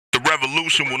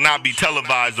revolution will not be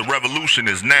televised. The revolution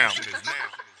is now.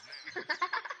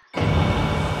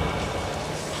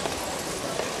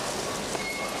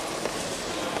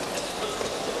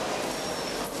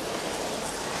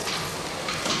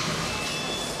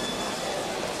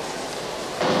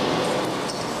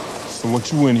 So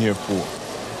what you in here for?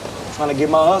 Trying to get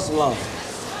my hustle on.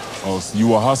 Oh, so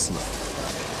you a hustler?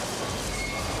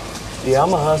 Yeah,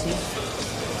 I'm a hustler.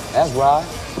 That's right.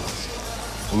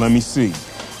 Well, let me see.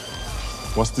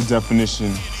 What's the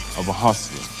definition of a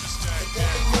hustler? The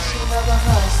definition of a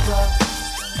hustler.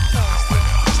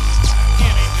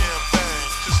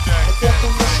 The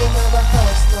definition of a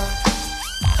hustler.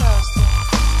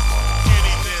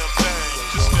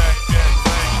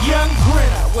 Young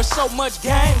grinner with so much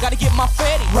game, gotta get my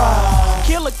fatty. Right.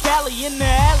 Killer Cali in the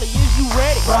alley, is you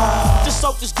ready? Right. To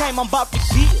soak this game I'm about to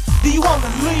get. Do you wanna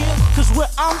live? Cause where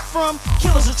I'm from,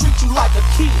 killers will treat you like a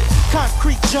kid.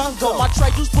 Concrete jungle, my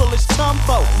trade use bullets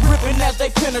tumbo. Ripping as they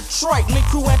penetrate, me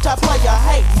crew anti-player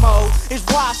hate mode. It's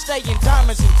why I stay in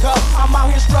diamonds and gold. I'm out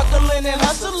here struggling and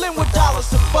hustling with dollars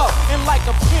to fold. And like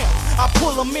a pimp, I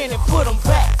pull them in and put them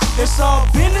back. It's all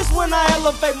business when I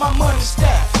elevate my money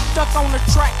stack. Stuck on the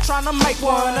track trying to make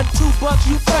one or $2,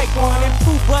 you fake one. And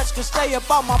poo butts can stay up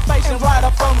on my face and ride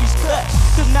up on these cuts.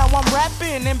 Cause now I'm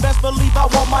rapping and best believe I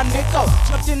want my nickel.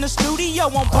 Jumped in the studio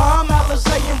on Bomb,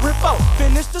 Alizé and Rippo.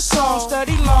 Finish the song,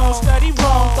 study long, study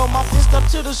wrong. Throw my fist up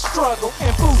to the struggle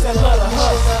and fools that love the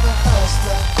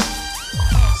hustle.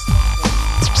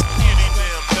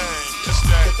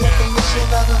 The definition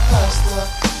of a hustler.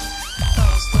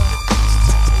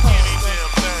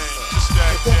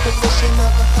 The definition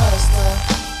of a hustler.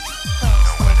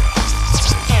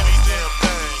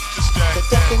 The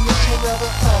definition of a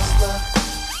hustler.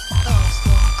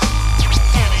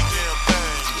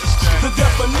 The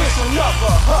definition of a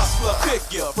hustler, pick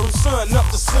ya from sun up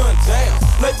to sundown.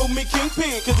 Label me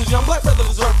kingpin, cause the young black brother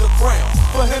deserve the crown.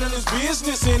 For handling his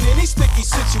business in any sticky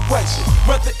situation.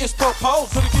 Whether it's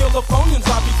proposed or the Californians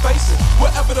I be facing.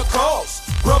 Whatever the cause,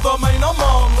 brother man, I'm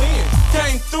all in.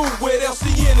 Came through with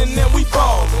LCN and then we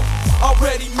ballin'.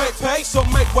 Already make pay, so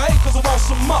make way, cause I want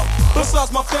some more.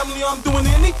 Besides my family, I'm doing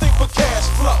anything for cash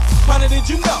flow. Why didn't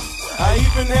you know? I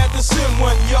even had to send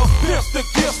one, yo. Pimp the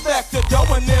gift, stack the dough,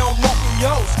 and now I'm walking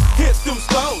yo's. Hit them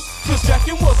slows, cause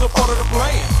jacking was a part of the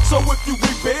plan. So if you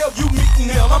rebel, you meeting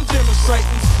hell, I'm demonstrating.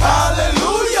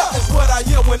 Hallelujah is what I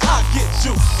yell when I get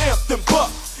you. Amped and buck,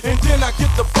 and then I get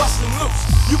the bustin' loose.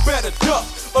 You better duck,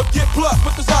 or get plucked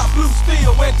with this hot blue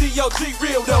steel. And D.O.G.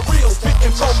 real, the real,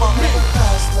 spittin' for my meal.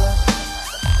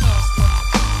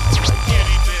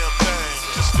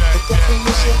 The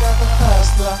definition of a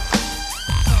hustler.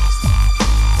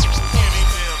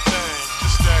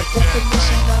 The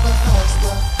definition of a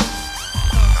hustler.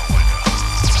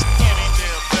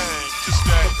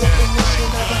 The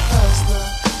definition of a hustler.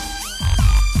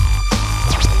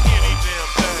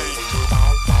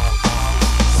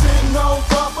 Sitting on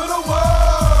top of the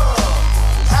world,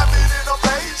 Having in a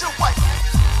major way.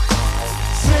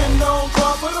 sitting on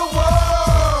top of the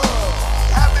world,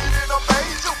 Having in a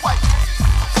major way.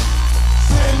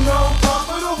 sitting on top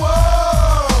of the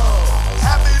world,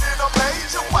 Having in a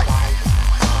major way.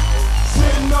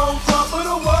 sitting on top of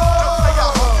the world.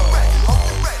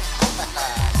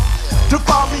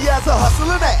 Define me as a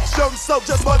hustling ass, young so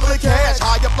just smuggling cash.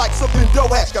 High up like some window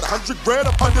hash, got 100 grand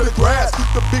up under the grass. Keep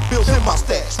the big bills in my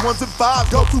stash. 1s and 5s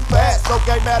go too fast, no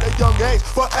game at a young age.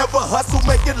 Forever hustle,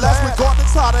 make it last,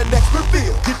 regardless how the next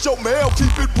reveal. Get your mail,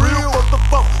 keep it real on the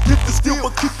phone. Get the steel,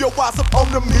 but keep your eyes up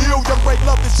on the meal. Young Ray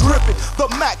Luv is dripping,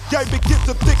 the Mac game begins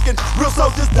to thicken. Real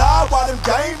soldiers die while them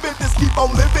game business keep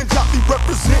on living. Got me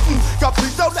representing, God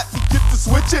please don't let me get to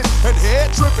switching and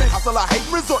head tripping. Hustle, I hate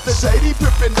resort to shady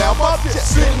pippin'. Now my bitch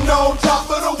Sitting on top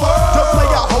of the world. to play,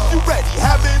 I hope you ready.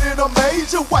 Have it in a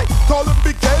major way. Call it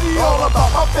Big Eddie, all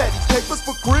about my fatties. Papers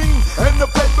for green, and the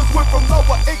papers went from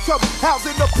lower income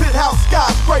housing to penthouse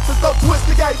skyscrapers. Don't twist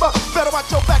the game up. Better watch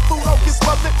your back, food don't get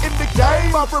smothered in the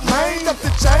game. I remain up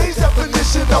to change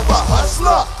definition of a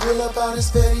hustler. Real about his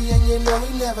fatty and you know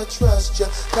he never trust ya.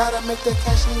 Gotta make the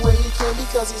cash any way he can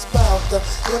because he's bout to.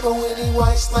 Never when he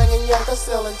white slanging yakka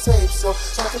selling tapes. So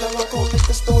talking to local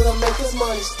liquor store to make his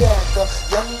money stack up.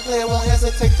 Young player won't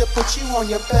hesitate to put you on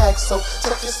your back. So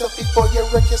check yourself before you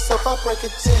wreck yourself. I'll break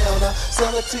it down.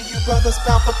 Sell it to you brothers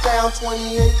pound for pound.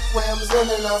 28 grams in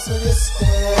an ounce of this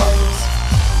thing.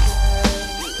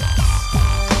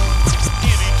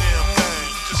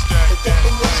 The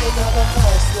definition of a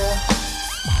hustler.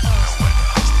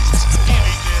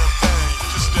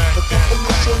 The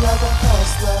definition of a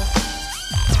hustler.